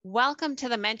Welcome to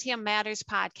the Mentium Matters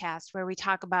podcast, where we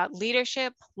talk about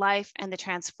leadership, life, and the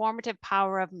transformative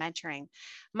power of mentoring.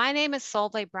 My name is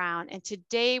Solveig Brown, and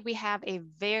today we have a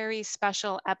very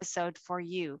special episode for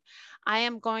you. I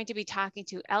am going to be talking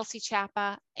to Elsie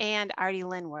Chapa and Artie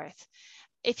Linworth.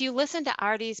 If you listened to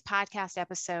Artie's podcast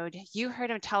episode, you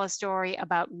heard him tell a story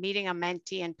about meeting a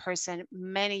mentee in person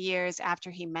many years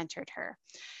after he mentored her.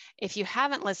 If you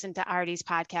haven't listened to Artie's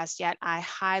podcast yet, I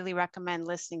highly recommend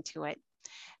listening to it.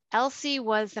 Elsie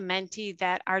was the mentee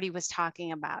that Artie was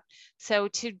talking about. So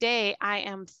today I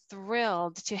am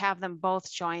thrilled to have them both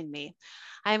join me.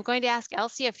 I am going to ask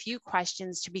Elsie a few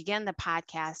questions to begin the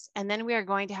podcast, and then we are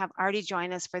going to have Artie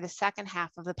join us for the second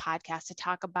half of the podcast to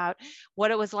talk about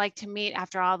what it was like to meet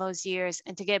after all those years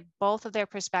and to get both of their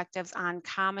perspectives on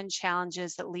common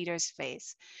challenges that leaders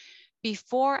face.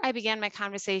 Before I begin my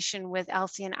conversation with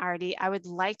Elsie and Artie, I would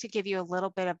like to give you a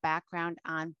little bit of background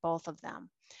on both of them.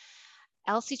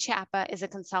 Elsie Chapa is a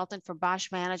consultant for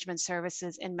Bosch Management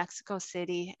Services in Mexico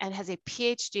City and has a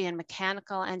PhD in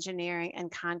mechanical engineering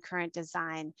and concurrent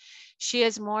design. She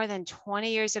has more than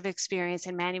 20 years of experience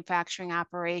in manufacturing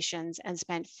operations and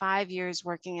spent 5 years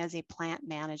working as a plant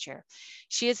manager.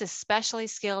 She is especially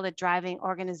skilled at driving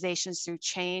organizations through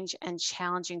change and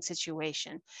challenging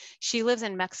situations. She lives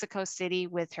in Mexico City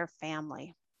with her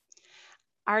family.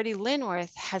 Artie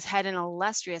Linworth has had an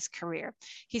illustrious career.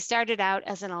 He started out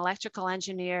as an electrical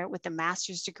engineer with a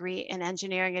master's degree in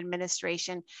engineering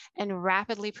administration and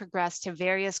rapidly progressed to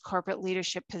various corporate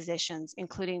leadership positions,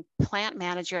 including plant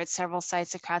manager at several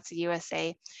sites across the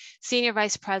USA, senior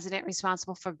vice president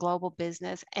responsible for global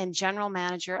business, and general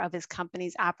manager of his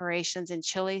company's operations in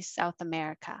Chile, South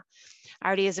America.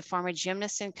 Artie is a former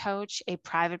gymnast and coach, a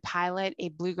private pilot, a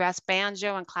bluegrass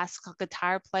banjo and classical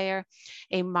guitar player,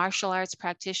 a martial arts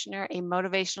practitioner, a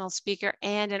motivational speaker,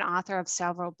 and an author of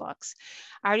several books.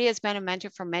 Artie has been a mentor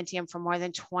for Mentium for more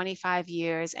than 25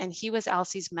 years, and he was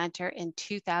Elsie's mentor in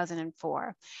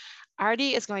 2004.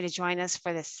 Artie is going to join us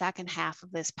for the second half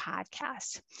of this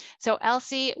podcast. So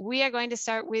Elsie, we are going to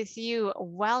start with you.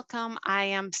 Welcome. I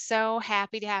am so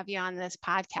happy to have you on this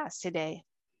podcast today.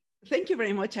 Thank you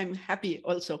very much. I'm happy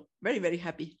also, very, very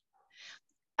happy.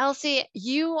 Elsie,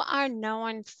 you are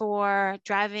known for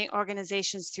driving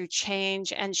organizations through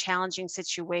change and challenging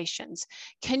situations.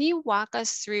 Can you walk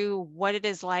us through what it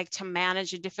is like to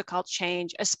manage a difficult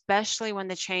change, especially when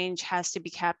the change has to be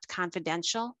kept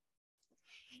confidential?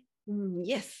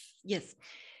 Yes.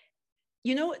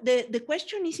 You know, the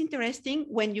question is interesting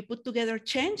when you put together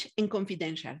change and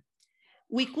confidential.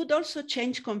 We could also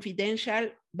change confidential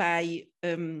by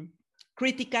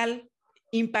critical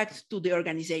impacts to the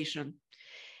organization.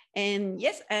 And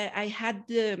yes, I had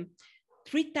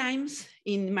 3 times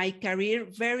in my career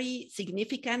very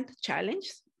significant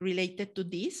challenges related to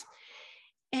this.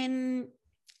 And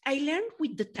I learned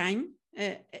with the time.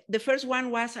 The first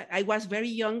one was I was very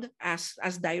young as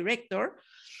director.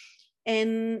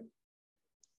 And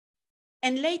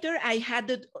later I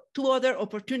had 2 other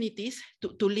opportunities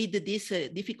to lead this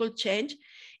difficult change.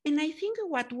 And I think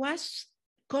what was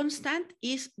constant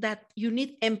is that you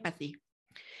need empathy.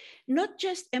 Not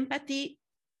just empathy,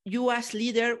 you as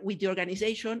leader with the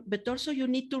organization, but also you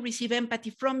need to receive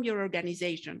empathy from your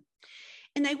organization.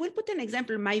 And I will put an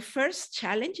example. My first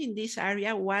challenge in this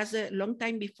area was a long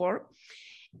time before.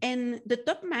 And the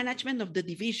top management of the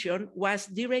division was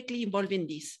directly involved in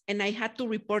this. And I had to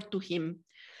report to him.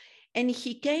 And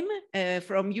he came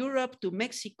from Europe to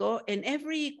Mexico, and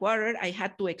every quarter I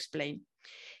had to explain.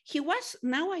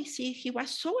 Now I see he was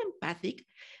so empathic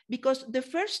because the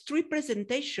first 3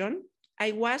 presentations,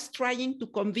 I was trying to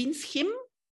convince him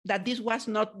that this was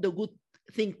not the good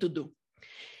thing to do.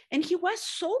 And he was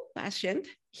so patient.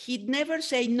 He'd never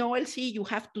say, no, Elsie, you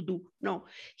have to do. No,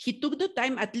 he took the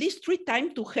time, at least 3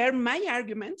 times, to hear my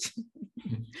arguments.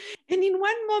 And in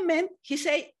one moment, he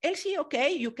said, Elsie,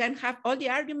 okay, you can have all the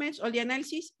arguments, all the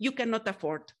analysis, you cannot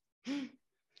afford.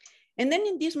 And then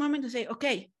in this moment, I say,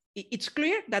 okay, it's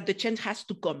clear that the change has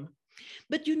to come.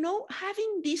 But you know,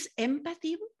 having this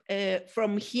empathy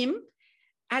from him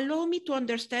allowed me to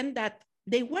understand that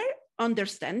they were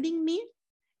understanding me,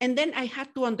 and then I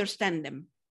had to understand them.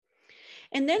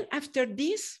 And then after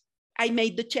this, I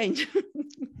made the change.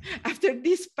 After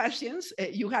this patience,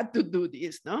 you had to do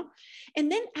this, no? And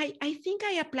then I think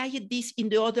I applied this in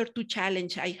the other 2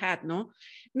 challenges I had, no?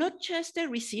 Not just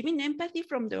receiving empathy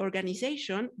from the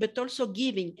organization, but also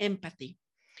giving empathy.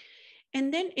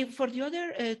 And then for the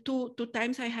other 2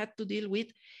 times I had to deal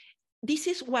with, this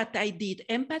is what I did: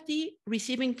 empathy,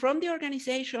 receiving from the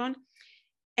organization,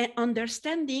 and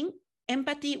understanding,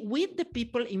 empathy with the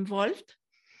people involved,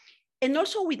 and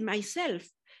also with myself.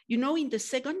 You know, in the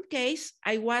second case,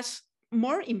 I was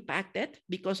more impacted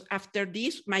because after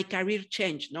this, my career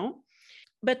changed, no?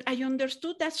 But I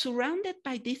understood that surrounded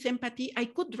by this empathy,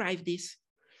 I could drive this.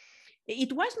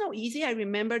 It was not easy. I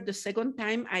remember the second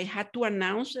time I had to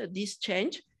announce this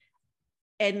change,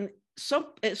 and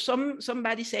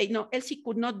somebody say, no, Elsie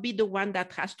could not be the one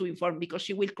that has to inform because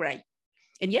she will cry.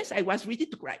 And yes, I was ready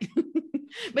to cry,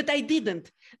 but I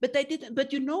didn't.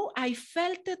 But you know, I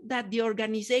felt that the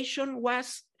organization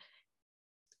was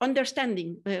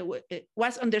understanding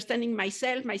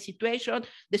myself, my situation,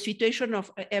 the situation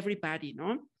of everybody,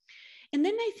 no? And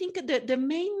then I think the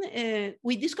main,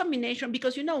 with this combination,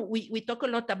 because, you know, we talk a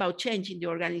lot about change in the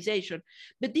organization,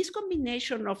 but this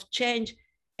combination of change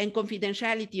and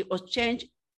confidentiality, or change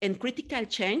and critical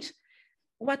change,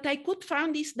 what I could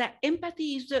find is that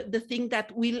empathy is the thing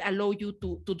that will allow you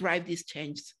to drive these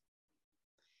changes.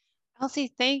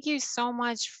 Elsie, thank you so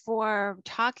much for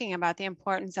talking about the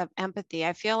importance of empathy.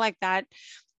 I feel like that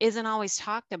isn't always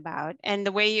talked about. And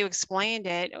the way you explained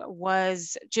it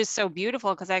was just so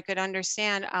beautiful, because I could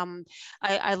understand.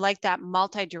 I like that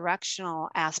multi-directional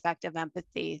aspect of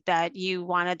empathy, that you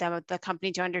wanted the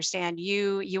company to understand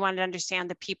you wanted to understand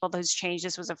the people those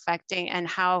changes was affecting, and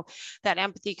how that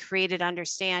empathy created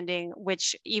understanding,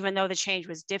 which, even though the change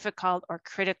was difficult or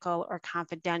critical or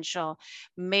confidential,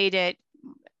 made it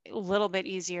a little bit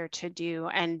easier to do,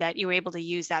 and that you were able to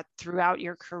use that throughout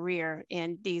your career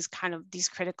in these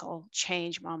critical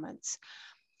change moments.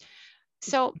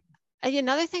 So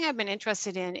another thing I've been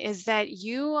interested in is that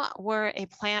you were a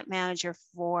plant manager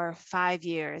for 5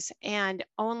 years, and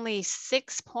only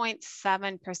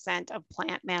 6.7% of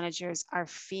plant managers are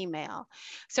female.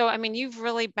 So, I mean, you've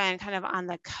really been kind of on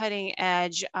the cutting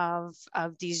edge of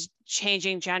these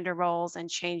changing gender roles and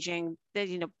changing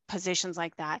the, positions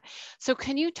like that. So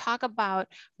can you talk about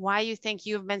why you think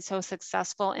you've been so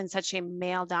successful in such a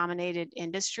male-dominated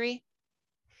industry?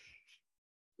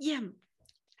 Yeah,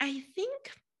 I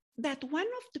think that one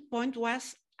of the points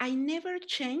was I never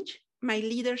changed my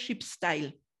leadership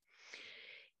style.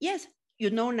 Yes,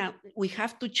 now we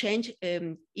have to change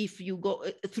if you go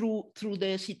through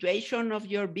the situation of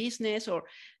your business or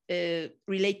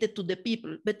related to the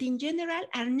people. But in general,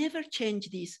 I never change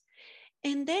this.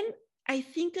 And then I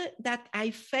think that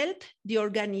I felt the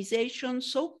organization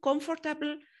so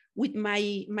comfortable with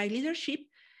my leadership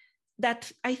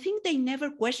that I think they never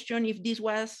questioned if this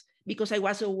was because I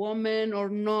was a woman or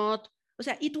not.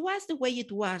 So it was the way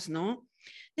it was, no?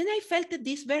 Then I felt that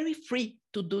this very free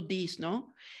to do this,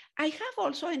 no? I have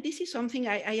also, and this is something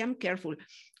I am careful,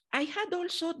 I had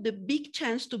also the big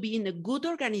chance to be in a good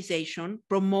organization,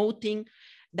 promoting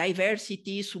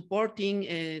diversity,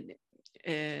 supporting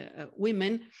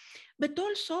women, but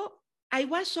also I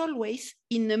was always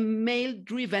in a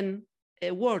male-driven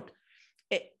world,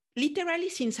 literally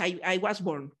since I was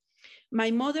born. My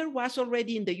mother was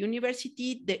already in the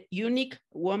university, the unique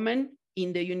woman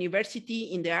in the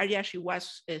university in the area she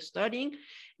was studying.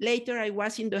 Later, I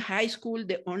was in the high school,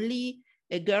 the only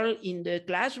girl in the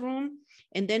classroom.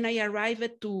 And then I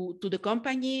arrived to the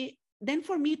company. Then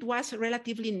for me, it was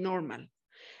relatively normal.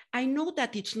 I know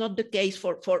that it's not the case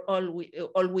for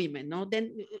all women. No,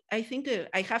 then I think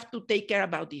I have to take care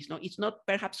about this. No, it's not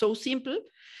perhaps so simple,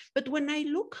 but when I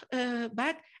look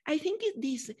back, I think it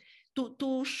is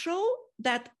to show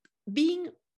that being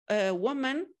a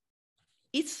woman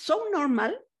is so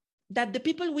normal that the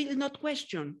people will not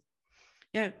question.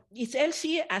 Yeah, it's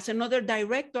Elsie as another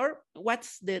director.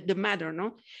 What's the matter,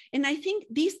 no? And I think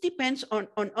this depends on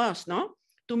us, no,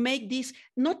 to make this,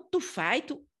 not to fight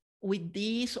with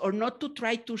this or not to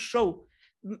try to show,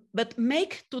 but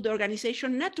make to the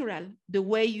organization natural the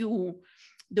way you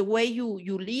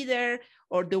leader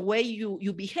or the way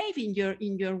you behave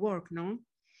in your work, no?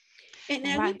 And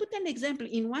I will put an example.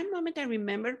 In one moment, I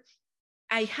remember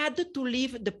I had to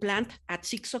leave the plant at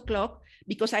 6 o'clock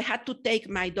because I had to take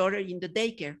my daughter in the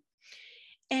daycare.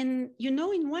 And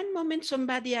in one moment,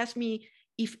 somebody asked me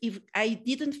if I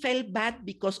didn't feel bad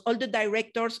because all the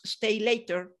directors stay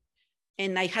later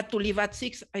and I had to leave at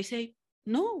 6. I say,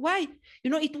 no, why?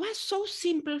 It was so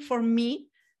simple for me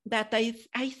that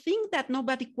I think that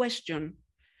nobody questioned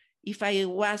if I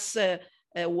was a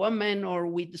woman or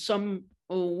with some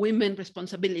women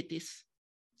responsibilities.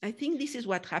 I think this is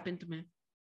what happened to me.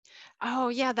 Oh,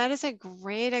 yeah, that is a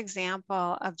great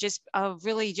example of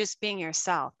really just being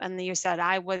yourself. And then you said,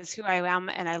 I was who I am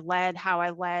and I led how I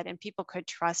led, and people could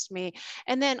trust me.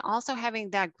 And then also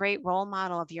having that great role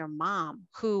model of your mom,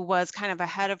 who was kind of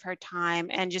ahead of her time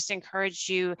and just encouraged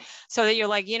you, so that you're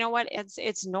like, you know what,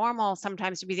 it's normal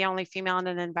sometimes to be the only female in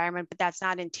an environment, but that's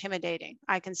not intimidating.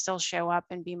 I can still show up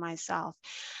and be myself.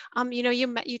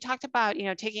 You talked about,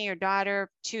 taking your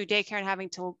daughter to daycare and having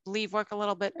to leave work a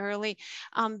little bit early.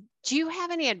 Do you have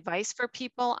any advice for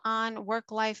people on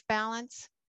work-life balance?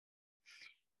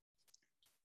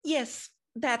 Yes,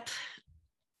 that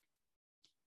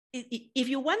if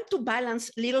you want to balance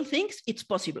little things, it's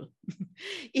possible.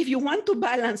 If you want to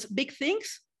balance big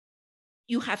things,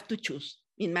 you have to choose,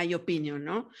 in my opinion.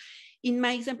 No, in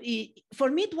my example,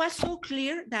 for me, it was so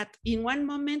clear that in one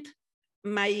moment,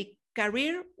 my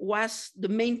career was the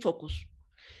main focus.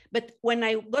 But when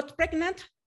I got pregnant,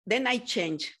 then I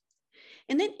changed.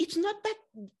 And then it's not that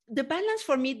the balance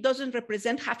for me doesn't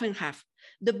represent half and half.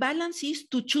 The balance is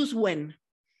to choose when.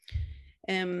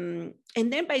 And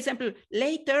then, for example,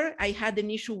 later I had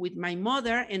an issue with my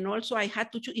mother, and also I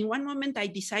had to choose. In one moment, I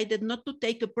decided not to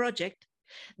take a project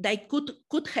that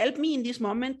could help me in this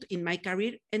moment in my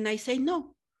career, and I say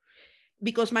no,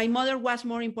 because my mother was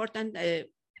more important.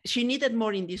 She needed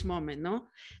more in this moment. No,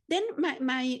 then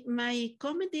my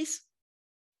comment is,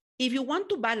 if you want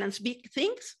to balance big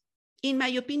things, in my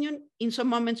opinion, in some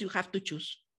moments you have to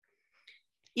choose.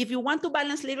 If you want to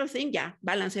balance little things, yeah,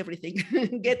 balance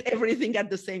everything, get everything at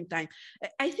the same time.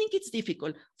 I think it's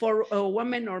difficult for a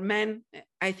woman or man.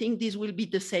 I think this will be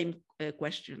the same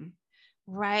question.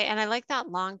 Right. And I like that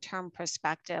long-term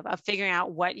perspective of figuring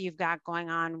out what you've got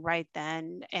going on right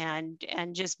then, and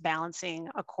just balancing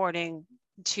according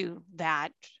to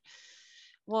that.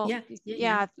 Well,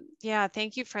 yeah,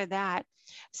 thank you for that.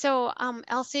 So,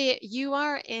 Elsie, you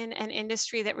are in an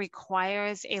industry that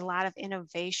requires a lot of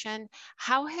innovation.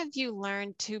 How have you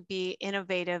learned to be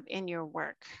innovative in your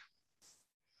work?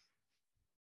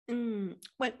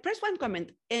 Well, first one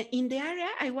comment. In the area,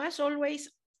 I was always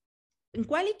in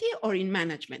quality or in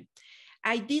management.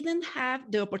 I didn't have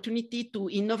the opportunity to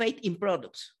innovate in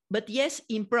products, but yes,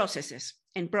 in processes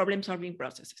and problem-solving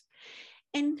processes.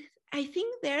 And I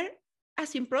think there,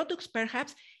 as in products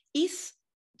perhaps, is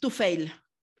to fail.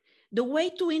 The way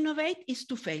to innovate is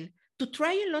to fail, to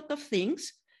try a lot of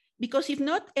things, because if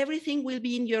not, everything will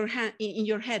be in your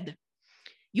head.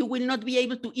 You will not be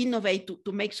able to innovate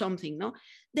to make something. No,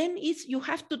 then it's you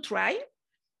have to try.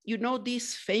 You know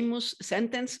this famous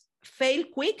sentence: fail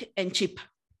quick and cheap.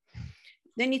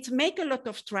 Then it's make a lot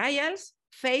of trials,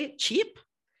 fail cheap,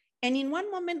 and in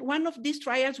one moment, one of these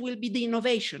trials will be the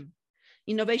innovation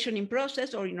in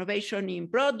process or innovation in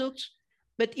products,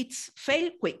 but it's fail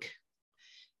quick.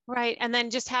 Right. And then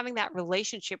just having that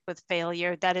relationship with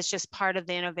failure, that is just part of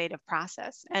the innovative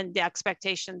process, and the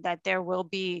expectation that there will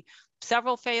be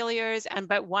several failures,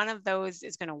 but one of those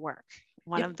is going to work.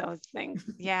 One of those things.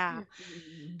 Yeah.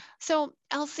 So,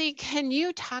 Elsie, can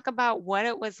you talk about what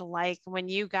it was like when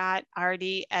you got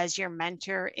Artie as your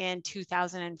mentor in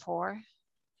 2004?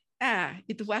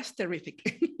 It was terrific.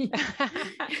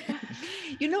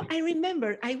 I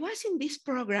remember I was in this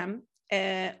program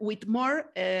with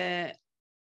more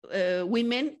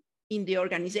women in the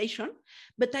organization,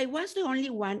 but I was the only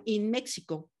one in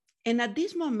Mexico. And at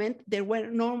this moment, there were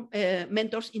no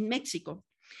mentors in Mexico.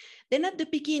 Then at the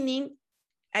beginning,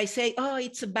 I say, oh,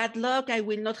 it's a bad luck. I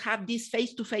will not have this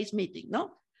face-to-face meeting,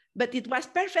 no? But it was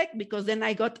perfect because then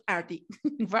I got Artie.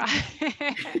 Right.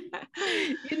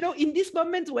 In this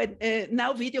moment when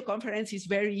now video conference is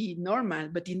very normal,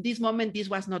 but in this moment, this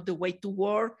was not the way to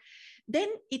work. Then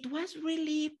it was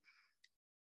really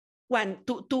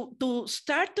to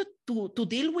start to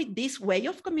deal with this way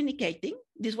of communicating.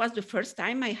 This was the first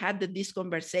time I had this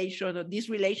conversation or this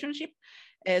relationship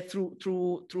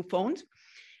through phones.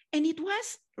 And it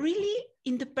was really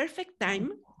in the perfect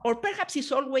time, or perhaps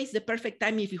it's always the perfect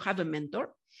time if you have a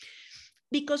mentor.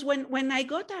 Because when I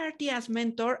got Artie as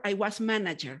mentor, I was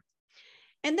manager.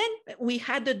 And then we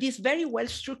had this very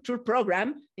well-structured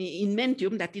program in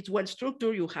Mentium that is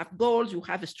well-structured. You have goals, you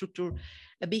have a structure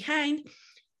behind.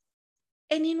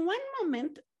 And in one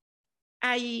moment,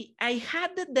 I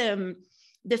had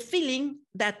the feeling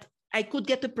that I could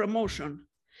get a promotion,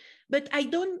 but I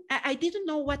didn't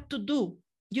know what to do.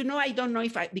 I don't know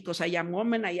because I am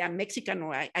woman, I am Mexican,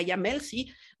 or I am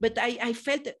Elsie, but I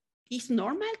felt it's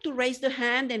normal to raise the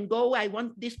hand and go, I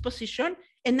want this position.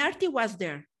 And Artie was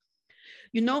there.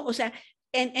 O sea,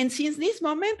 And since this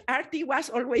moment, Artie was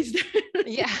always there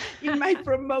Yeah. in my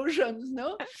promotions,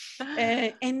 no?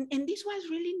 And this was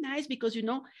really nice because, you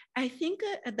know, I think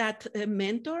that a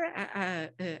mentor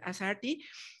as Artie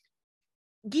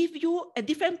give you a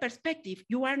different perspective.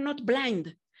 You are not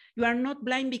blind. You are not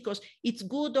blind because it's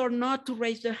good or not to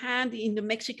raise the hand. In the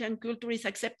Mexican culture is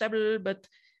acceptable, but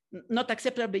not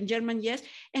acceptable in German, yes.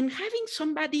 And having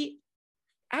somebody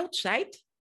outside,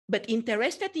 but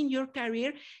interested in your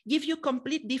career, give you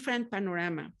complete different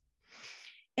panorama.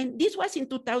 And this was in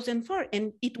 2004.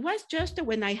 And it was just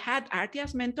when I had Artie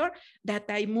as mentor that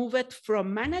I moved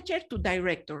from manager to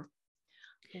director.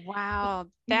 Wow,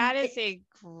 that is a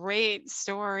great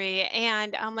story.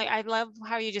 And like, I love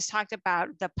how you just talked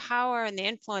about the power and the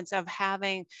influence of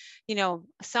having, you know,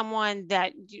 someone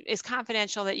that is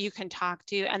confidential that you can talk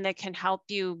to and that can help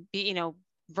you be, you know,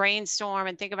 brainstorm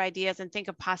and think of ideas and think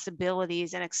of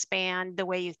possibilities and expand the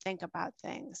way you think about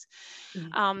things.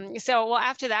 So, well,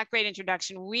 after that great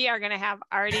introduction, we are going to have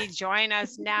Artie join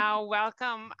us now.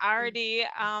 Welcome, Artie.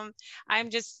 I'm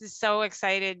just so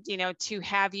excited, you know, to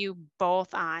have you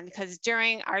both on, because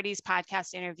during Artie's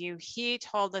podcast interview, he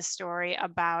told a story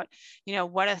about, you know,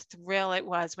 what a thrill it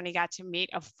was when he got to meet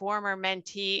a former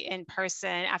mentee in person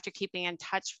after keeping in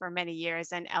touch for many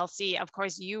years. And Elsie, of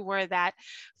course, you were that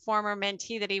former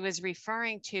mentee that he was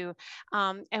referring to.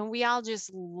 And we all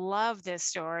just love this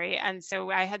story. And so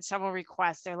I had several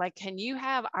requests. They're like, can you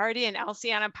have Artie and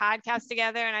Elsie on a podcast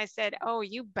together? And I said, oh,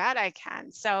 you bet I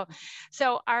can. So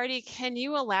Artie, can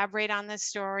you elaborate on this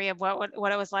story of what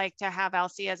it was like to have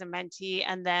Elsie as a mentee,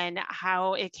 and then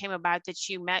how it came about that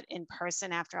you met in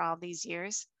person after all these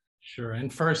years? Sure.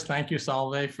 And first, thank you,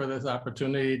 Solveig, for this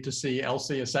opportunity to see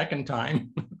Elsie a second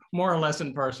time, more or less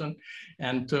in person,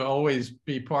 and to always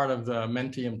be part of the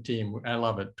Mentium team. I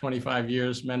love it. 25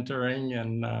 years mentoring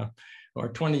and or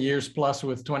 20 years plus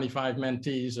with 25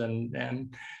 mentees.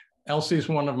 And Elsie's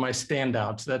one of my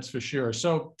standouts, that's for sure.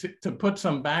 So to put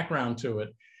some background to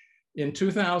it, in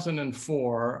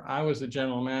 2004, I was the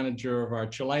general manager of our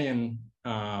Chilean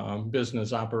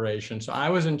business operation. So I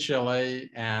was in Chile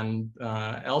and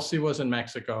Elsie was in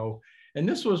Mexico. And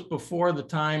this was before the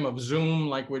time of Zoom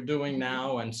like we're doing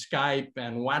now, and Skype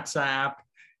and WhatsApp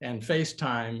and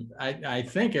FaceTime. I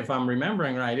think if I'm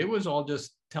remembering right, it was all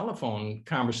just telephone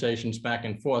conversations back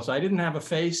and forth. So I didn't have a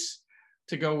face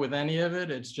to go with any of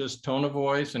it. It's just tone of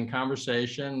voice and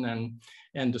conversation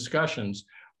and discussions.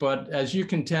 But as you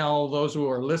can tell, those who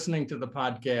are listening to the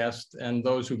podcast and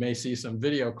those who may see some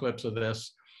video clips of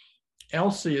this,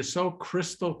 Elsie is so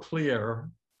crystal clear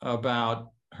about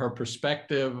her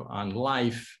perspective on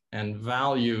life and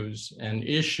values and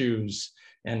issues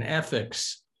and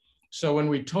ethics. So when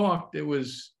we talked, it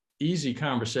was easy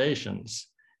conversations.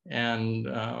 And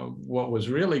what was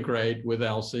really great with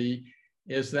Elsie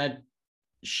is that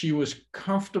she was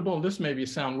comfortable, this maybe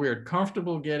sound weird,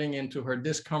 comfortable getting into her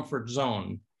discomfort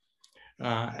zone.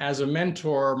 As a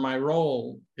mentor, my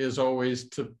role is always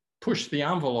to push the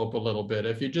envelope a little bit.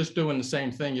 If you're just doing the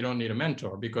same thing, you don't need a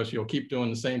mentor because you'll keep doing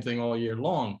the same thing all year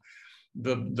long.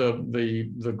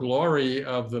 The glory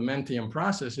of the Mentium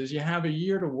process is you have a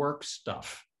year to work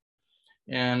stuff.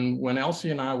 And when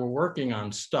Elsie and I were working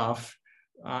on stuff,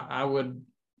 I would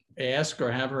ask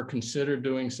or have her consider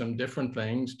doing some different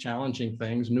things, challenging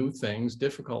things, new things,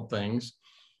 difficult things.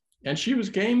 And she was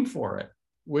game for it,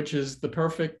 which is the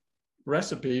perfect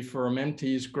recipe for a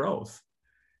mentee's growth.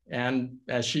 And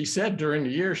as she said, during the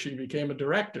year, she became a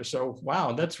director. So,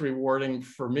 wow, that's rewarding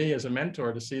for me as a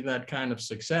mentor to see that kind of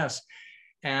success.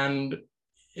 And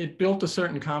it built a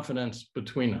certain confidence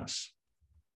between us.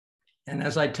 And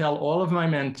as I tell all of my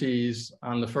mentees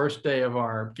on the first day of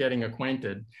our getting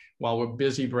acquainted, while we're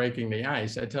busy breaking the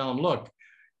ice, I tell them, look,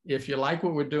 if you like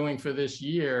what we're doing for this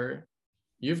year,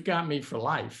 you've got me for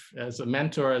life. As a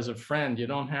mentor, as a friend, you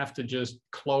don't have to just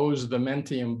close the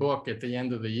Mentium book at the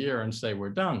end of the year and say, we're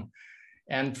done.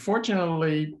 And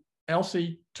fortunately,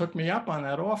 Elsie took me up on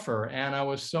that offer. And I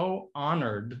was so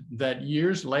honored that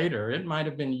years later, it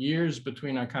might've been years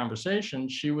between our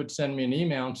conversations, she would send me an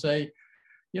email and say,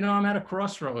 you know, I'm at a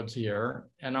crossroads here.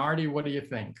 And Artie, what do you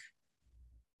think?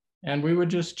 And we would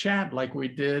just chat like we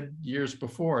did years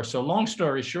before. So long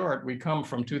story short, we come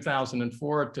from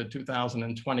 2004 to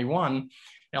 2021.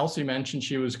 Elsie mentioned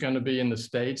she was going to be in the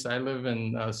States. I live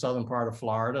in the southern part of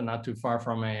Florida, not too far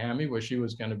from Miami, where she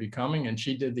was going to be coming. And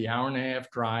she did the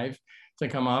hour-and-a-half drive to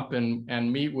come up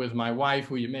and meet with my wife,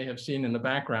 who you may have seen in the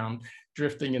background,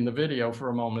 drifting in the video for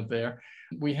a moment there.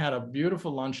 We had a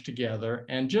beautiful lunch together.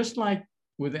 And just like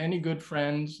with any good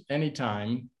friends,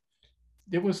 anytime,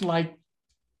 it was like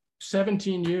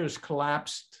 17 years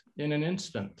collapsed in an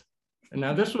instant. And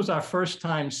now this was our first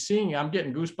time seeing, I'm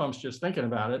getting goosebumps just thinking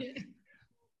about it.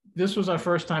 This was our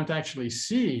first time to actually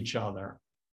see each other.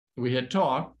 We had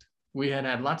talked, we had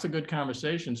had lots of good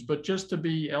conversations, but just to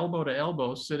be elbow to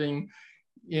elbow sitting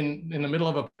in the middle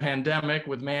of a pandemic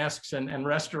with masks and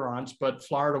restaurants, but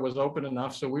Florida was open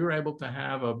enough. So we were able to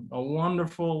have a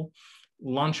wonderful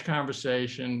lunch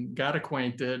conversation, got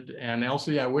acquainted, and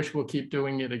Elsie, I wish we'll keep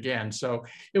doing it again. So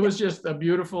it was just a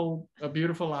beautiful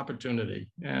opportunity.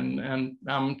 And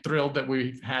I'm thrilled that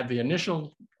we've had the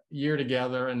initial year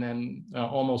together and then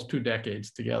almost 2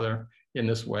 decades together in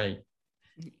this way.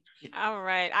 All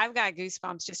right. I've got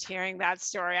goosebumps just hearing that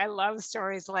story. I love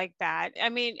stories like that. I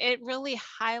mean, it really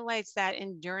highlights that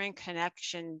enduring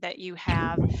connection that you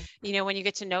have, you know, when you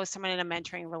get to know someone in a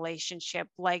mentoring relationship,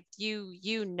 like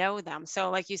you know them.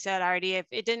 So like you said, Artie, if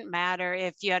it didn't matter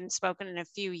if you hadn't spoken in a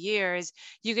few years,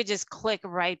 you could just click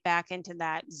right back into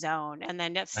that zone. And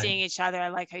then seeing each other, I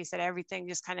like how you said everything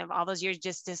just kind of all those years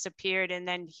just disappeared. And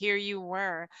then here you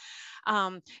were.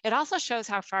 It also shows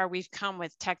how far we've come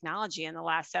with technology in the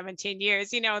last 17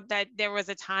 years, you know, that there was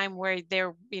a time where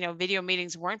video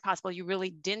meetings weren't possible. You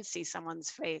really didn't see someone's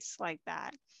face like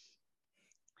that.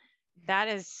 That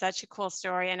is such a cool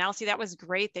story. And Elsie, that was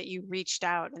great that you reached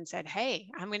out and said, hey,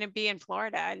 I'm going to be in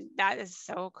Florida. And that is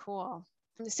so cool.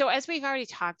 So as we've already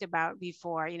talked about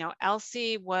before, you know,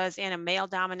 Elsie was in a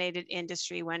male-dominated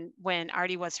industry when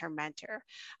Artie was her mentor.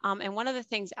 And one of the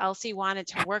things Elsie wanted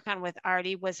to work on with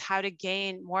Artie was how to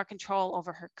gain more control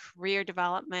over her career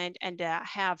development and to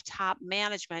have top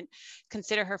management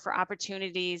consider her for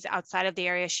opportunities outside of the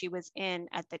area she was in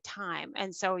at the time.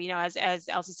 And so, you know, as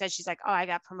Elsie said, she's like, oh, I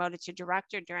got promoted to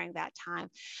director during that time.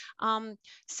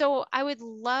 So I would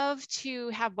love to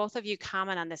have both of you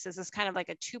comment on this. This is kind of like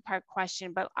a two-part question.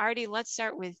 But Artie, let's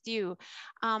start with you.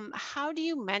 How do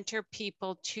you mentor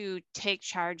people to take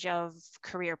charge of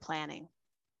career planning?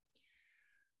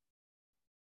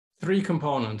 3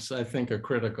 components I think are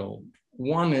critical.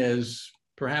 One is,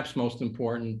 perhaps most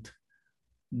important,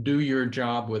 do your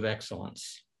job with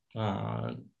excellence.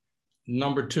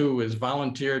 Number 2 is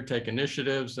volunteer, take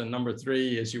initiatives. And number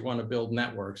 3 is you want to build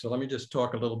networks. So let me just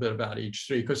talk a little bit about each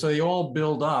 3, because they all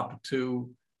build up to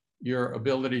your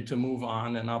ability to move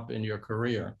on and up in your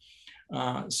career.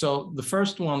 So the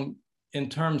first one, in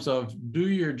terms of do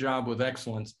your job with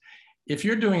excellence, if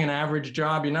you're doing an average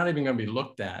job, you're not even going to be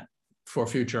looked at for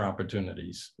future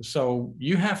opportunities. So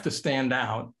you have to stand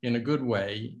out in a good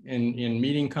way in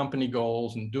meeting company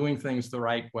goals and doing things the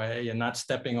right way and not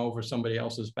stepping over somebody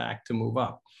else's back to move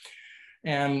up.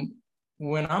 And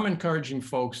when I'm encouraging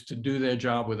folks to do their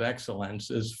job with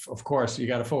excellence is, of course, you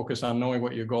got to focus on knowing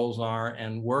what your goals are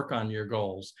and work on your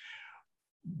goals.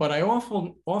 But I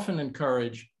often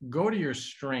encourage, go to your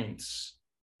strengths.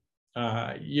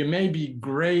 You may be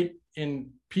great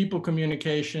in people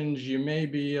communications. You may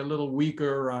be a little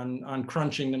weaker on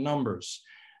crunching the numbers.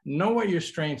 Know what your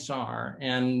strengths are.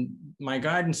 And my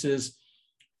guidance is,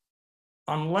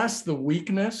 unless the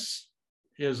weakness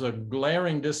is a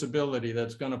glaring disability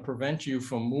that's going to prevent you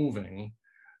from moving,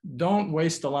 don't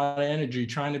waste a lot of energy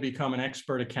trying to become an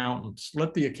expert accountant.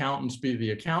 Let the accountants be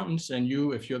the accountants, and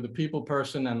you, if you're the people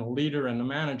person and the leader and the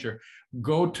manager,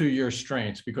 go to your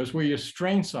strengths, because where your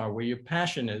strengths are, where your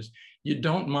passion is, you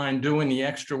don't mind doing the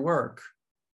extra work.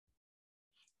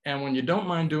 And when you don't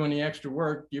mind doing the extra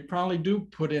work, you probably do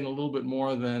put in a little bit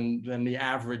more than the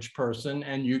average person,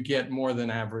 and you get more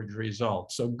than average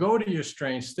results. So go to your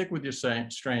strengths, stick with your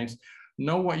strengths,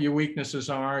 know what your weaknesses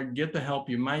are, get the help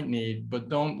you might need, but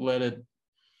don't let it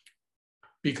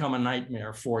become a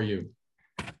nightmare for you.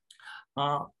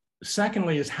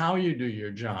 Secondly is how you do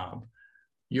your job.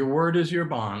 Your word is your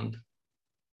bond,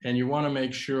 and you want to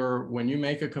make sure when you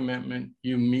make a commitment,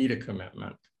 you meet a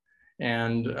commitment.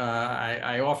 And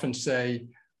I often say,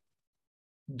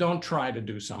 don't try to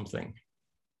do something.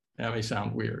 That may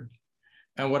sound weird.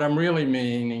 And what I'm really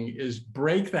meaning is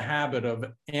break the habit of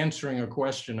answering a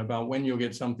question about when you'll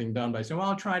get something done by saying, well,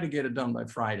 I'll try to get it done by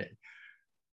Friday.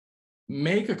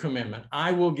 Make a commitment.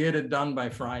 I will get it done by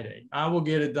Friday. I will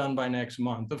get it done by next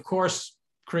month. Of course,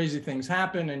 crazy things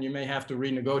happen, and you may have to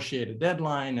renegotiate a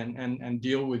deadline and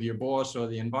deal with your boss or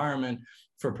the environment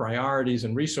for priorities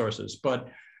and resources. But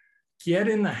get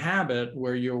in the habit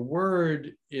where your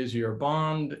word is your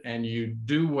bond and you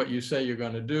do what you say you're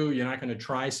going to do. You're not going to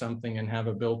try something and have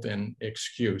a built-in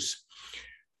excuse.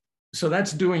 So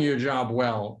that's doing your job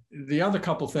well. The other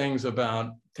couple things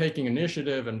about taking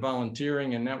initiative and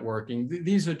volunteering and networking,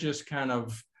 these are just kind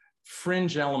of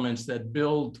fringe elements that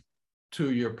build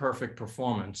to your perfect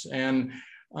performance. And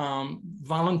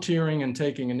volunteering and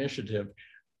taking initiative,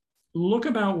 look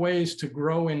about ways to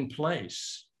grow in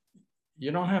place. You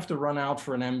don't have to run out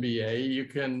for an MBA. You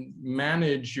can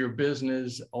manage your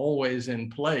business always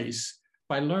in place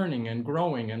by learning and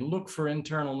growing, and look for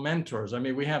internal mentors. I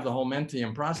mean, we have the whole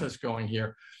Mentium process going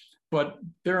here, but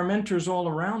there are mentors all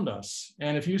around us.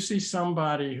 And if you see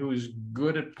somebody who's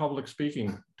good at public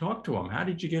speaking, talk to them. How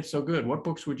did you get so good? What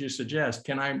books would you suggest?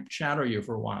 Can I shadow you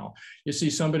for a while? You see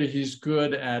somebody who's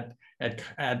good at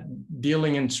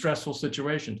dealing in stressful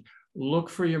situations. Look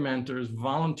for your mentors,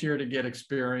 volunteer to get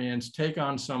experience, take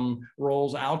on some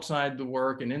roles outside the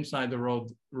work and inside the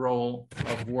role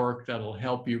of work that'll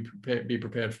help you be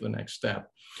prepared for the next step.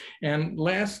 And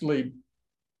lastly,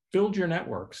 build your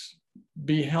networks.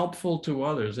 Be helpful to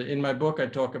others. In my book, I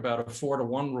talk about a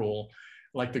 4-to-1 rule,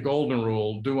 like the golden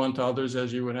rule: do unto others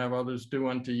as you would have others do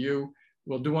unto you.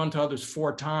 Well, do unto others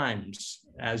 4 times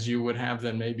as you would have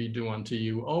them maybe do unto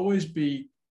you. Always be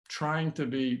trying to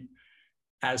be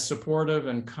as supportive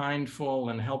and kindful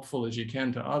and helpful as you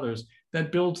can to others.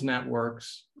 That builds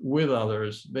networks with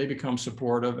others. They become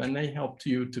supportive and they help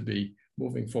you to be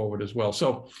moving forward as well.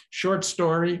 So, short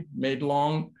story made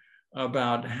long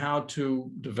about how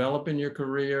to develop in your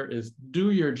career is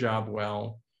do your job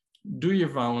well, do your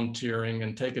volunteering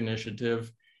and take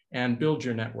initiative, and build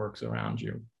your networks around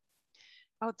you.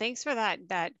 Oh, thanks for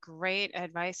that great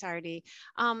advice, Artie.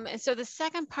 And so the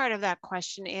second part of that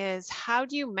question is, how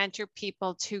do you mentor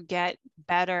people to get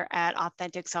better at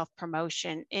authentic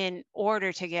self-promotion in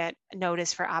order to get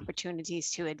noticed for opportunities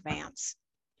to advance?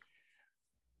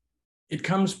 It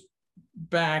comes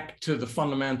back to the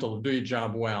fundamental of do your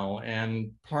job well.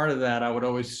 And part of that I would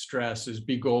always stress is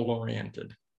be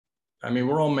goal-oriented. I mean,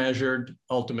 we're all measured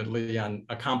ultimately on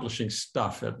accomplishing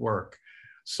stuff at work.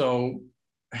 So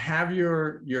have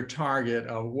your target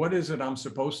of what is it I'm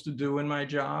supposed to do in my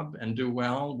job and do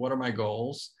well, what are my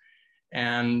goals,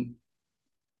 and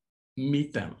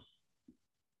meet them.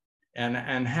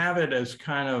 And have it as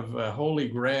kind of a holy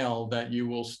grail that you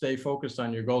will stay focused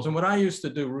on your goals. And what I used to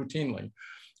do routinely,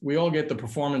 we all get the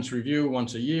performance review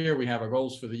once a year. We have our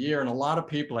goals for the year. And a lot of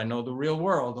people, I know the real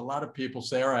world, a lot of people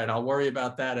say, all right, I'll worry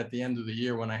about that at the end of the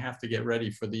year when I have to get ready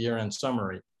for the year-end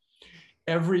summary.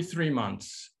 Every 3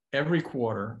 months, every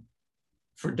quarter,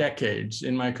 for decades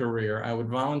in my career, I would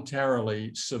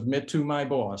voluntarily submit to my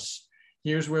boss,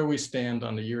 here's where we stand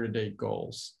on the year-to-date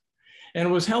goals. And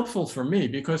it was helpful for me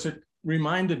because it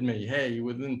reminded me, hey,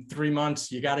 within 3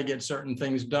 months, you got to get certain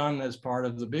things done as part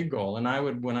of the big goal. And I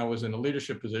would, when I was in a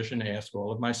leadership position, ask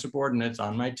all of my subordinates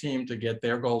on my team to get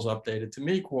their goals updated to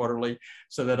me quarterly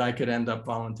so that I could end up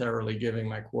voluntarily giving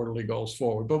my quarterly goals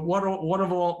forward. But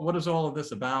what is all of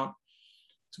this about?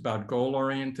 It's about goal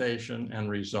orientation and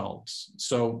results.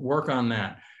 So work on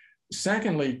that.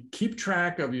 Secondly, keep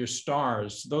track of your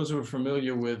stars. Those who are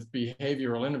familiar with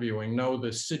behavioral interviewing know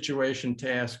the situation,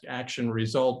 task, action,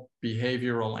 result,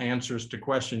 behavioral answers to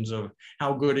questions of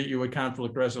how good are you at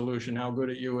conflict resolution, how good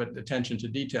are you at attention to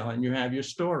detail, and you have your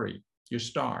story, your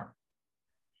star.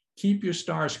 Keep your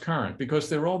stars current because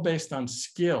they're all based on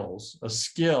skills, a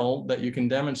skill that you can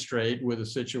demonstrate with a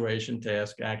situation,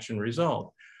 task, action,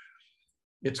 result.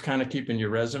 It's kind of keeping your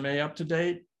resume up to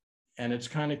date. And it's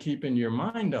kind of keeping your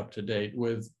mind up to date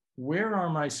with where are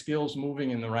my skills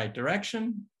moving in the right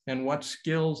direction and what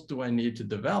skills do I need to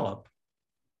develop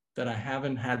that I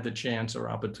haven't had the chance or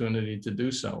opportunity to do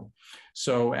so.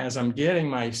 So as I'm getting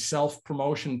my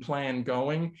self-promotion plan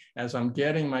going, as I'm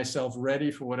getting myself ready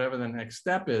for whatever the next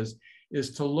step is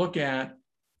to look at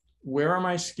where are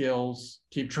my skills,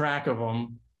 keep track of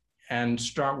them, and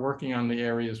start working on the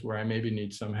areas where I maybe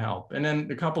need some help. And then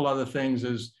a couple other things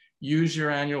is use your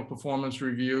annual performance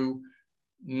review,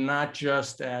 not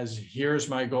just as here's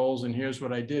my goals and here's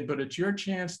what I did, but it's your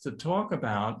chance to talk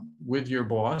about with your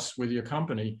boss, with your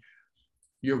company,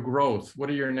 your growth.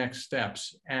 What are your next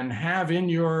steps? And have in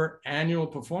your annual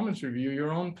performance review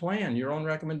your own plan, your own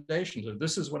recommendations of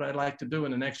this is what I'd like to do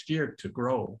in the next year to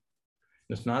grow.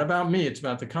 It's not about me, it's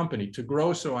about the company, to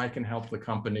grow so I can help the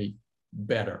company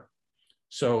better.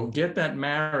 So get that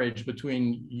marriage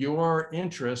between your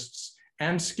interests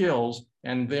and skills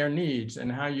and their needs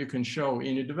and how you can show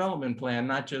in your development plan,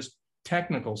 not just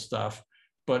technical stuff,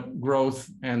 but growth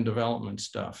and development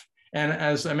stuff. And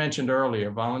as I mentioned earlier,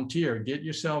 volunteer, get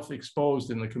yourself exposed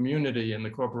in the community, in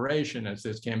the corporation, as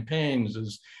there's campaigns,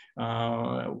 as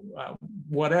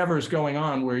whatever's going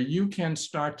on where you can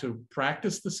start to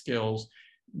practice the skills,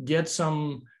 get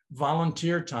some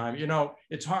volunteer time. You know,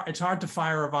 it's hard to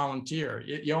fire a volunteer.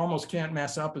 You almost can't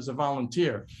mess up as a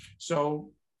volunteer.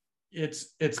 So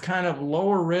it's kind of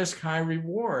lower risk, high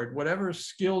reward. Whatever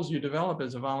skills you develop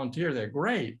as a volunteer, they're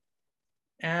great.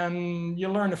 and you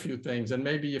learn a few things, and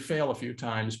maybe you fail a few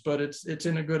times, but it's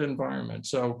in a good environment.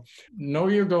 So know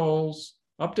your goals,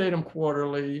 update them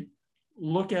quarterly,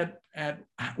 look at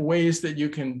ways that you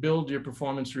can build your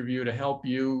performance review to help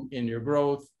you in your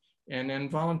growth, and then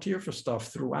volunteer for stuff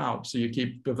throughout so you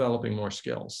keep developing more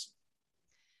skills.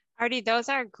 Artie, those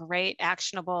are great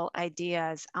actionable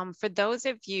ideas. For those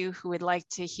of you who would like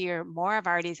to hear more of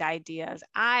Artie's ideas,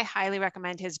 I highly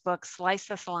recommend his book, Slice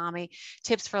the Salami,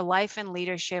 Tips for Life and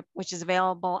Leadership, which is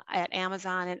available at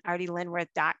Amazon and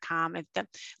artielinworth.com.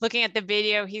 Looking at the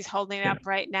video, he's holding it up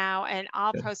right now, and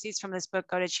all proceeds from this book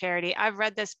go to charity. I've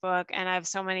read this book and I have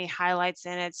so many highlights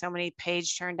in it, so many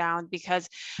pages turned down, because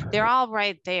they're all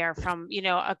right there from,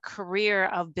 a career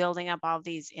of building up all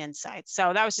these insights.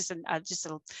 So that was just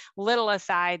a little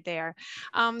aside there.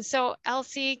 So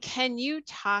Elsie, can you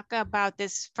talk about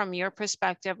this from your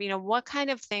perspective? What kind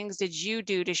of things did you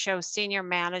do to show senior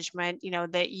management,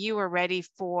 that you were ready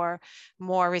for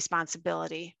more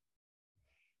responsibility?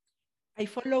 I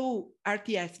follow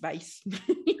Artie's advice.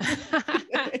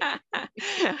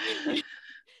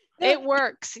 It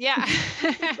works, yeah.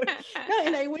 No,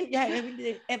 and I will,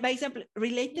 by example,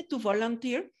 related to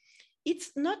volunteer,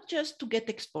 it's not just to get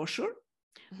exposure,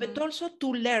 but also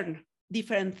to learn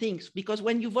different things, because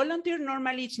when you volunteer,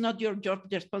 normally it's not your job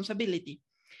responsibility.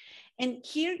 And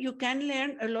here you can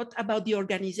learn a lot about the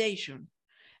organization.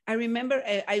 I remember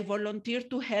I volunteered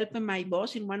to help my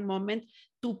boss in one moment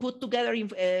to put together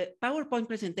a PowerPoint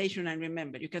presentation. I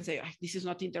remember, you can say, this is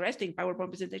not interesting, PowerPoint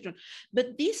presentation,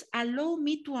 but this allowed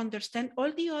me to understand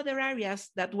all the other areas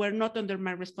that were not under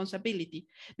my responsibility,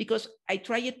 because I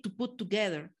tried to put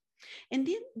together. And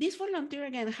this volunteer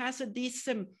again has this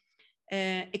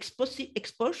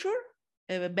exposure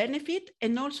benefit,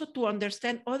 and also to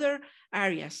understand other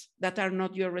areas that are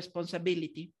not your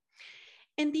responsibility.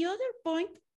 And the other point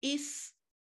is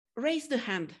raise the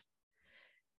hand.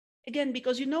 Again,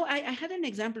 because I had an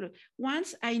example.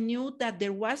 Once I knew that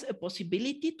there was a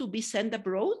possibility to be sent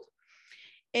abroad,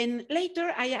 and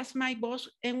later I asked my boss,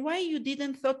 and why you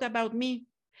didn't thought about me?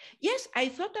 Yes, I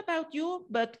thought about you,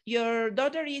 but your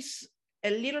daughter is a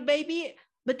little baby.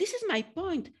 But this is my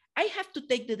point. I have to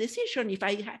take the decision if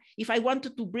I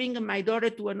wanted to bring my daughter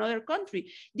to another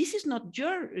country. This is not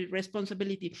your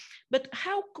responsibility. But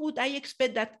how could I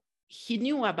expect that he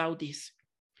knew about this?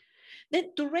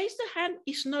 Then to raise the hand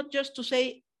is not just to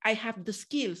say I have the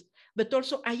skills, but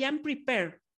also I am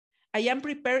prepared. I am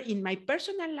prepared in my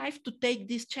personal life to take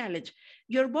this challenge.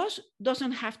 Your boss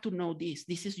doesn't have to know this.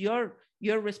 This is your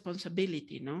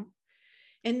responsibility, no?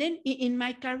 And then in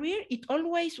my career, it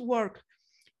always worked.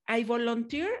 I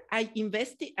volunteer, I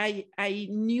invested, I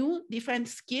knew different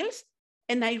skills,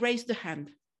 and I raised the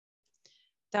hand.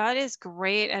 That is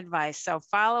great advice. So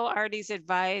follow Artie's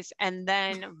advice, and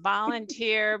then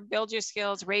volunteer, build your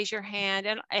skills, raise your hand,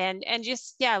 and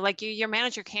just, like your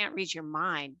manager can't read your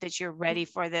mind that you're ready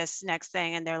for this next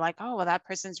thing. And they're like, oh, well, that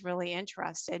person's really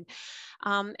interested.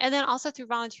 And then also through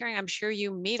volunteering, I'm sure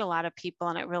you meet a lot of people,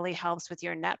 and it really helps with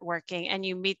your networking, and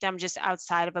you meet them just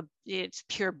outside of it's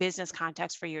pure business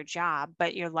context for your job,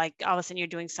 but you're like, all of a sudden you're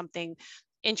doing something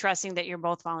interesting that you're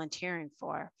both volunteering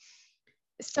for.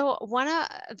 So one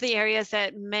of the areas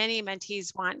that many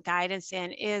mentees want guidance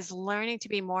in is learning to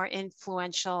be more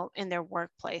influential in their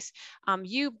workplace.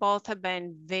 You both have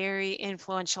been very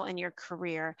influential in your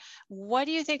career. What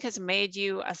do you think has made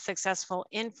you a successful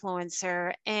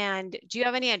influencer? And do you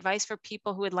have any advice for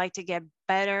people who would like to get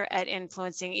better at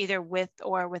influencing, either with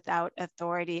or without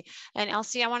authority? And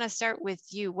Elsie, I want to start with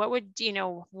you.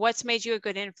 What's made you a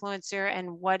good influencer,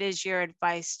 and what is your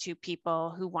advice to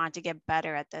people who want to get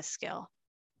better at this skill?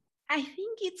 I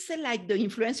think it's like the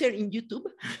influencer in YouTube.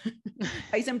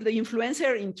 For example, the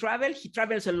influencer in travel, he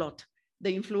travels a lot.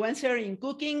 The influencer in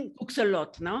cooking cooks a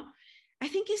lot, no? I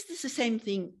think it's the same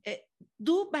thing.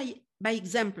 Do by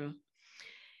example.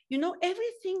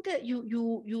 Everything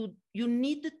you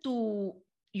need to,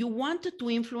 you wanted to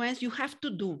influence, you have to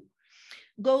do.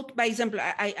 Go, by example,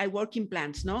 I work in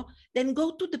plants, no? Then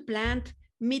go to the plant,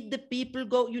 meet the people,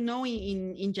 go,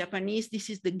 in Japanese, this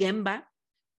is the gemba.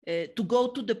 To go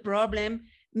to the problem,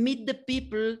 meet the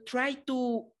people, try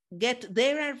to get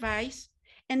their advice,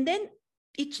 and then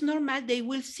it's normal, they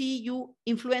will see you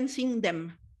influencing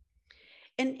them.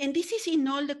 And this is in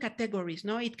all the categories,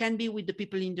 no? It can be with the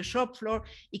people in the shop floor,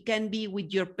 it can be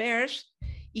with your peers.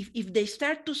 If they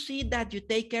start to see that you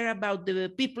take care about the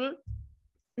people,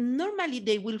 normally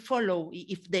they will follow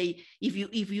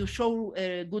if you show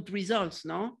good results,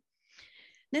 no?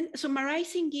 Then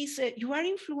summarizing is you are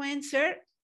influencer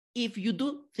if you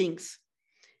do things.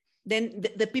 Then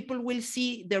the people will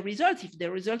see the results. If the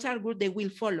results are good, they will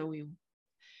follow you.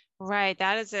 Right.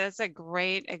 That's a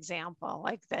great example,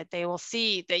 like that they will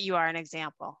see that you are an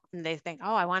example and they think,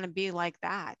 oh, I want to be like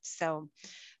that. So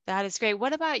that is great.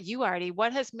 What about you, Artie?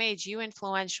 What has made you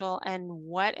influential and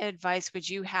what advice would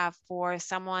you have for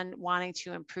someone wanting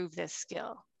to improve this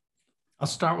skill? I'll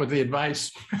start with the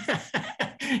advice.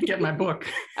 Get my book.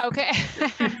 Okay.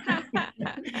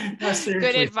 No,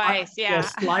 Good advice. Yeah.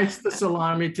 Slice the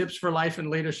salami, tips for life and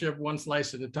leadership, one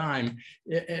slice at a time.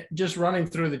 Just running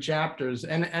through the chapters.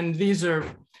 And these are,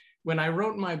 when I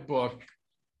wrote my book,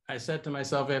 I said to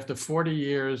myself, after 40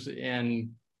 years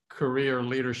in career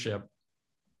leadership,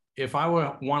 if I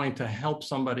were wanting to help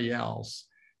somebody else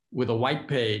with a white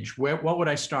page, what would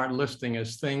I start listing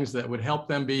as things that would help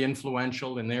them be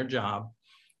influential in their job,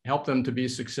 help them to be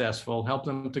successful, help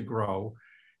them to grow?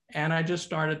 And I just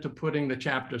started to putting the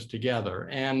chapters together.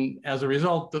 And as a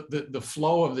result, the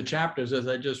flow of the chapters, as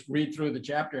I just read through the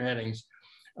chapter headings,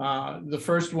 the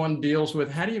first one deals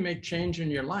with how do you make change in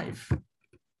your life?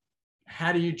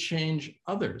 How do you change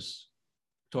others?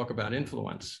 Talk about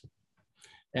influence.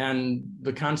 And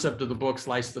the concept of the book,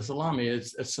 Slice the Salami,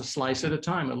 it's a slice at a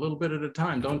time, a little bit at a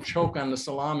time. Don't choke on the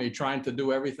salami trying to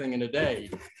do everything in a day.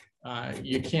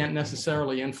 You can't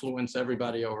necessarily influence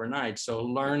everybody overnight. So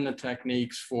learn the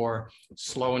techniques for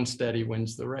slow and steady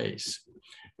wins the race.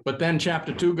 But then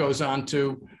chapter 2 goes on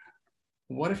to,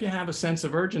 what if you have a sense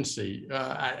of urgency?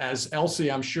 As Elsie,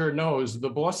 I'm sure, knows, the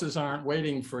bosses aren't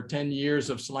waiting for 10 years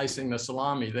of slicing the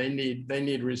salami. They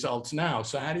need results now.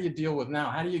 So how do you deal with now?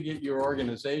 How do you get your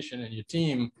organization and your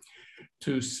team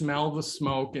to smell the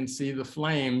smoke and see the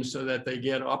flames so that they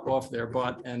get up off their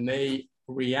butt and they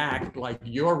react like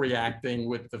you're reacting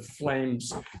with the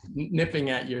flames nipping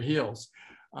at your heels?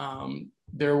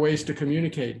 There are ways to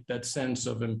communicate that sense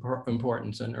of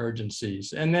importance and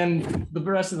urgencies. And then the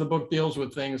rest of the book deals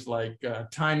with things like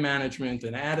time management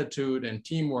and attitude and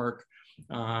teamwork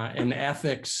and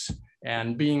ethics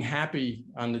and being happy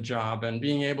on the job and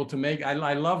being able to make,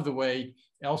 I love the way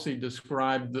Elsie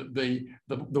described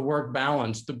the work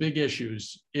balance, the big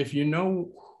issues. If you know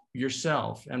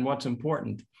yourself and what's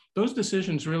important, those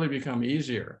decisions really become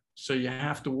easier. So you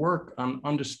have to work on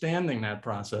understanding that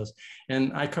process.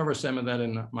 And I cover some of that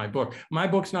in my book. My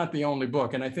book's not the only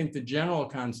book. And I think the general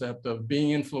concept of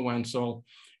being influential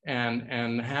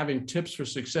and having tips for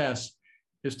success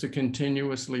is to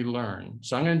continuously learn.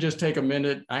 So I'm going to just take a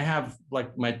minute. I have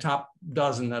like my top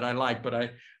dozen that I like,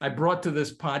 but I brought to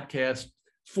this podcast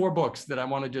 4 books that I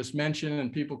want to just mention,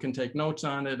 and people can take notes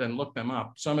on it and look them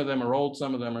up. Some of them are old,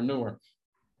 some of them are newer.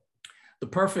 The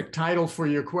perfect title for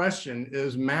your question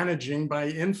is Managing by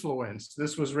Influence.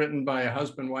 This was written by a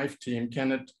husband-wife team,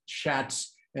 Kenneth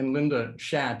Schatz and Linda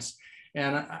Schatz.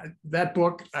 And that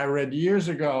book I read years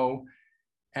ago,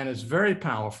 and it's very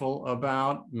powerful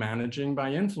about managing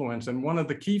by influence. And one of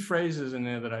the key phrases in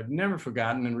there that I've never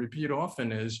forgotten and repeat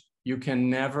often is, you can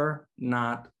never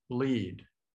not lead.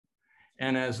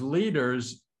 And as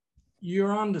leaders,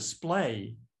 you're on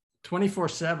display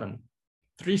 24/7,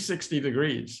 360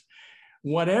 degrees.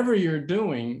 Whatever you're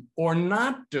doing or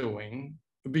not doing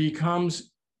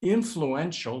becomes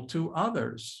influential to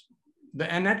others.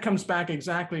 And that comes back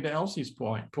exactly to Elsie's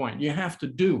point. You have to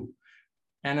do.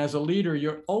 And as a leader,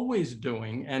 you're always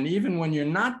doing. And even when you're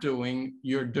not doing,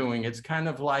 you're doing. It's kind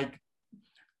of like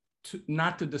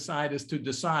not to decide is to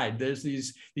decide. There's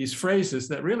these phrases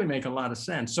that really make a lot of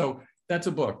sense. So that's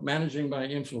a book, Managing by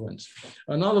Influence.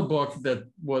 Another book that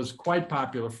was quite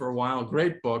popular for a while,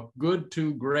 great book, Good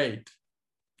to Great.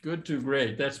 Good to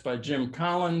Great. That's by Jim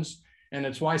Collins. And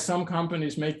it's why some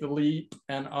companies make the leap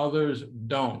and others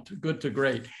don't. Good to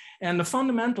Great. And the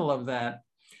fundamental of that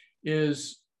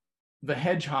is the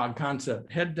hedgehog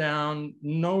concept. Head down,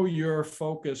 know your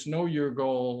focus, know your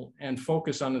goal, and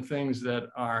focus on the things that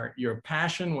are your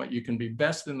passion, what you can be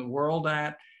best in the world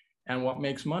at, and what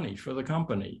makes money for the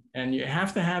company. And you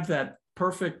have to have that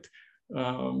perfect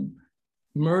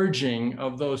merging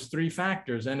of those 3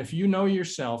 factors. And if you know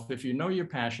yourself, if you know your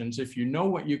passions, if you know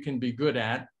what you can be good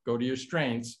at, go to your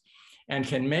strengths, and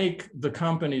can make the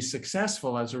company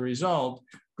successful as a result,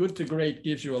 Good to Great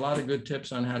gives you a lot of good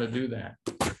tips on how to do that.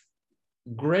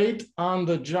 Great on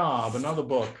the Job, another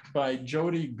book by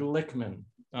Jody Glickman.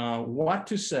 What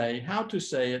to say, how to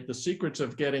say it, the secrets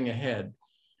of getting ahead.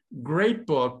 Great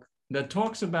book that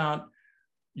talks about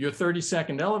your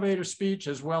 30-second elevator speech,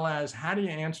 as well as how do you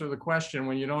answer the question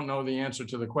when you don't know the answer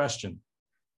to the question.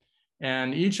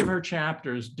 And each of her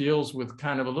chapters deals with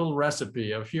kind of a little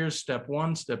recipe of here's step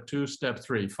 1, step 2, step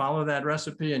 3. Follow that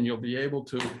recipe and you'll be able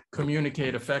to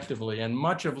communicate effectively. And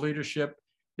much of leadership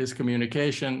is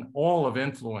communication. All of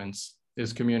influence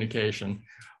is communication.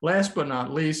 Last but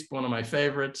not least, one of my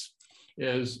favorites,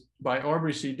 is by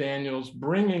Aubrey C. Daniels,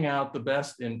 Bringing Out the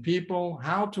Best in People,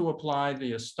 How to Apply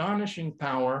the Astonishing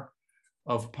Power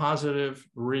of Positive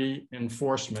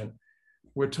Reinforcement.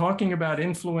 We're talking about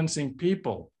influencing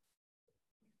people.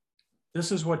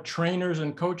 This is what trainers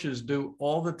and coaches do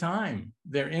all the time.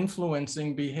 They're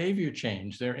influencing behavior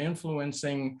change. They're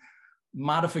influencing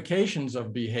modifications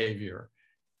of behavior.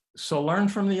 So learn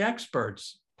from the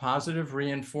experts. Positive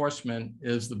reinforcement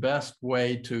is the best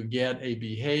way to get a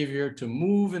behavior to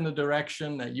move in the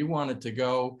direction that you want it to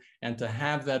go and to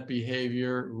have that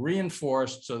behavior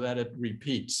reinforced so that it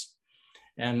repeats.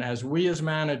 And as we as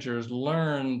managers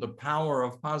learn the power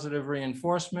of positive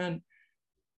reinforcement,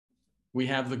 we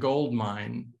have the gold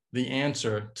mine, the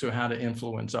answer to how to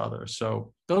influence others.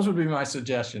 So those would be my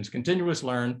suggestions. Continuous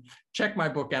learn, check my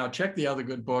book out, check the other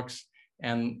good books,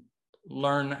 and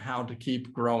learn how to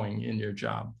keep growing in your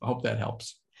job. I hope that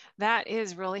helps. That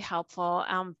is really helpful.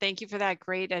 Thank you for that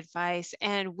great advice.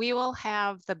 And we will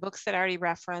have the books that I already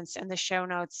referenced in the show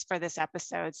notes for this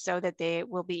episode so that they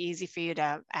will be easy for you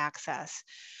to access.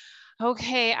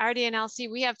 Okay, Artie and Elsie,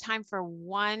 we have time for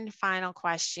one final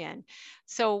question.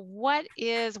 So what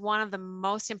is one of the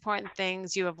most important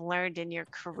things you have learned in your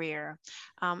career?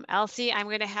 Elsie, I'm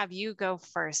going to have you go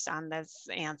first on this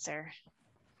answer.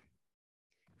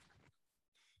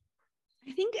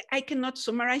 I think I cannot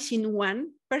summarize in one,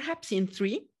 perhaps in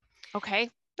three. Okay,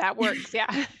 that works,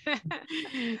 yeah.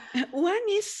 One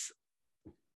is,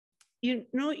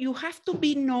 you have to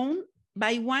be known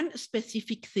by one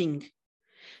specific thing,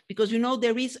 because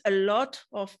there is a lot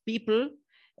of people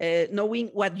knowing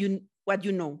what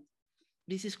you know.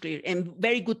 This is clear, and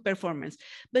very good performance.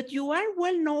 But you are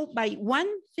well known by one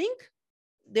thing,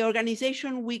 the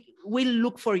organization will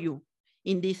look for you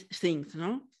in these things,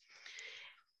 no?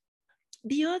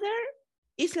 The other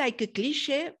is like a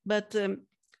cliche, but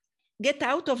get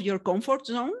out of your comfort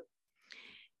zone.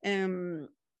 And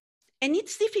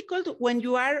it's difficult when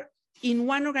you are in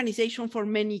one organization for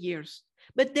many years,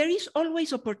 but there is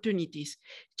always opportunities.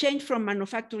 Change from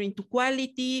manufacturing to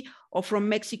quality, or from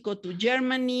Mexico to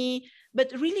Germany,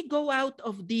 but really go out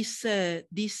of this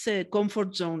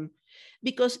comfort zone,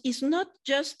 because it's not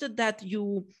just that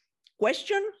you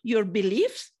question your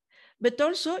beliefs, but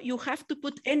also you have to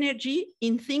put energy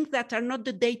in things that are not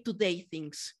the day-to-day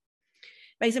things.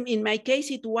 For example, in my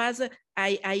case, it was,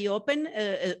 I opened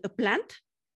a plant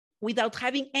without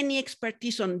having any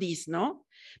expertise on this, no?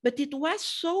 But it was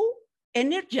so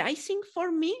energizing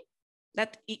for me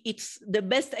that it's the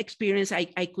best experience I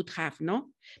could have, no?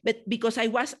 But because I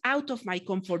was out of my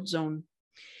comfort zone.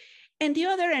 And the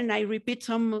other, and I repeat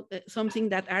something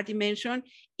that Artie mentioned,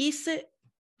 is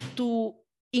to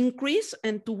increase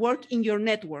and to work in your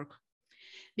network,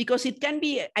 because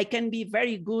I can be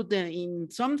very good in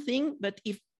something, but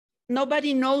if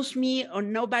nobody knows me or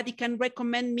nobody can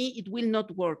recommend me, it will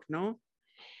not work, no?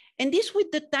 And this,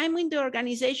 with the time in the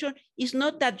organization, is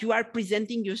not that you are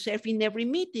presenting yourself in every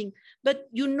meeting, but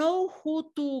you know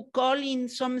who to call in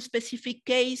some specific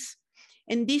case,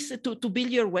 and this to build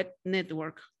your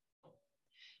network.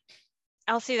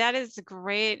 Elsie, that is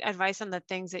great advice on the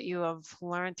things that you have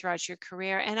learned throughout your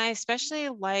career. And I especially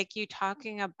like you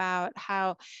talking about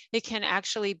how it can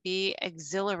actually be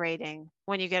exhilarating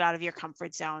when you get out of your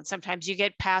comfort zone. Sometimes you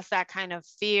get past that kind of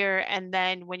fear, and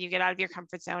then when you get out of your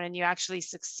comfort zone and you actually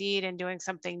succeed in doing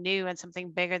something new and something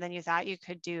bigger than you thought you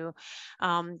could do,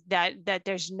 that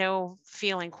there's no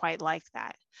feeling quite like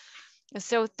that.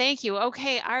 So thank you.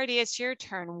 Okay, Artie, it's your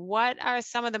turn. What are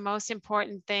some of the most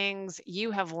important things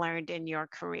you have learned in your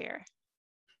career?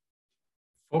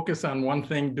 Focus on one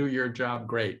thing, do your job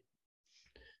great.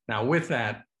 Now with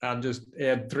that, I'll just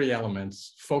add 3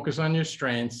 elements. Focus on your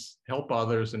strengths, help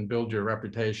others, and build your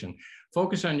reputation.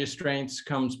 Focus on your strengths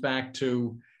comes back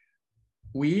to,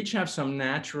 we each have some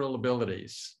natural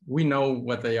abilities. We know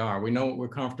what they are. We know what we're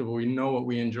comfortable. We know what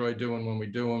we enjoy doing when we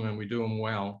do them, and we do them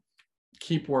well.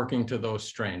 Keep working to those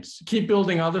strengths. Keep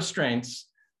building other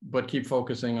strengths, but keep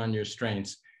focusing on your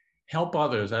strengths. Help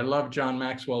others. I love John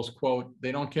Maxwell's quote,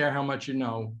 they don't care how much you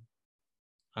know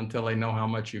until they know how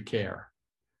much you care.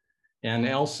 And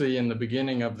Elsie, in the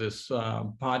beginning of this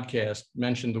podcast,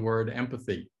 mentioned the word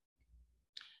empathy.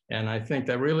 And I think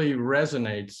that really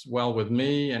resonates well with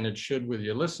me, and it should with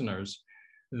your listeners,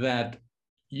 that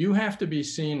you have to be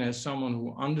seen as someone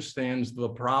who understands the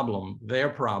problem, their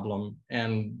problem,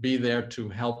 and be there to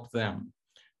help them.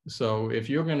 So if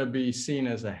you're going to be seen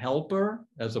as a helper,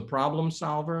 as a problem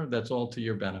solver, that's all to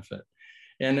your benefit.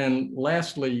 And then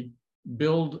lastly,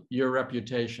 build your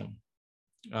reputation.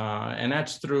 And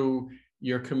that's through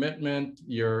your commitment,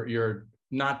 you're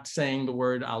not saying the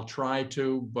word, I'll try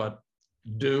to, but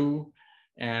do,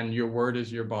 and your word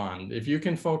is your bond. If you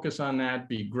can focus on that,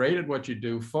 be great at what you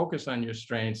do, focus on your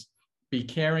strengths, be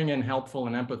caring and helpful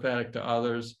and empathetic to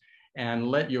others, and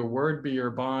let your word be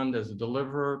your bond as a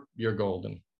deliverer, you're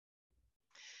golden.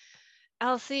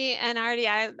 Elsie and Artie,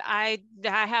 I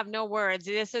have no words.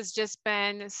 This has just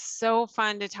been so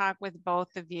fun to talk with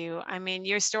both of you. I mean,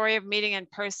 your story of meeting in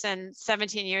person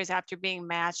 17 years after being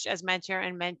matched as mentor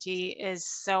and mentee is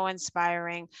so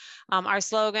inspiring. Our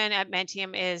slogan at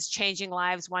Mentium is changing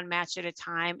lives one match at a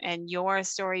time, and your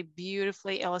story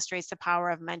beautifully illustrates the power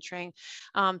of mentoring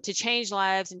to change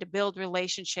lives and to build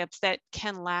relationships that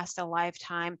can last a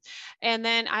lifetime. And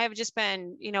then I have just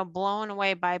been, blown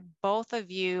away by both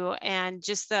of you and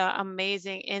just the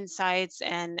amazing insights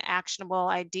and actionable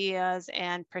ideas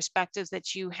and perspectives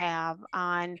that you have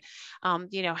on,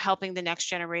 helping the next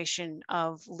generation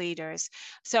of leaders.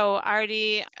 So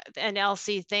Artie and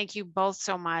Elsie, thank you both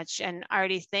so much. And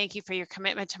Artie, thank you for your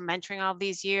commitment to mentoring all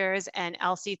these years. And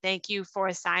Elsie, thank you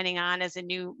for signing on as a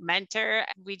new mentor.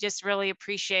 We just really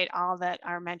appreciate all that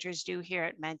our mentors do here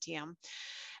at Mentium.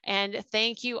 And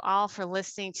thank you all for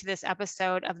listening to this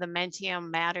episode of the Mentium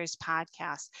Matters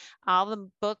podcast. All the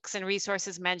books and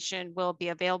resources mentioned will be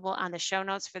available on the show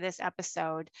notes for this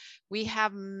episode. We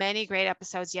have many great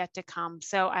episodes yet to come,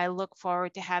 so I look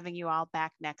forward to having you all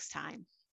back next time.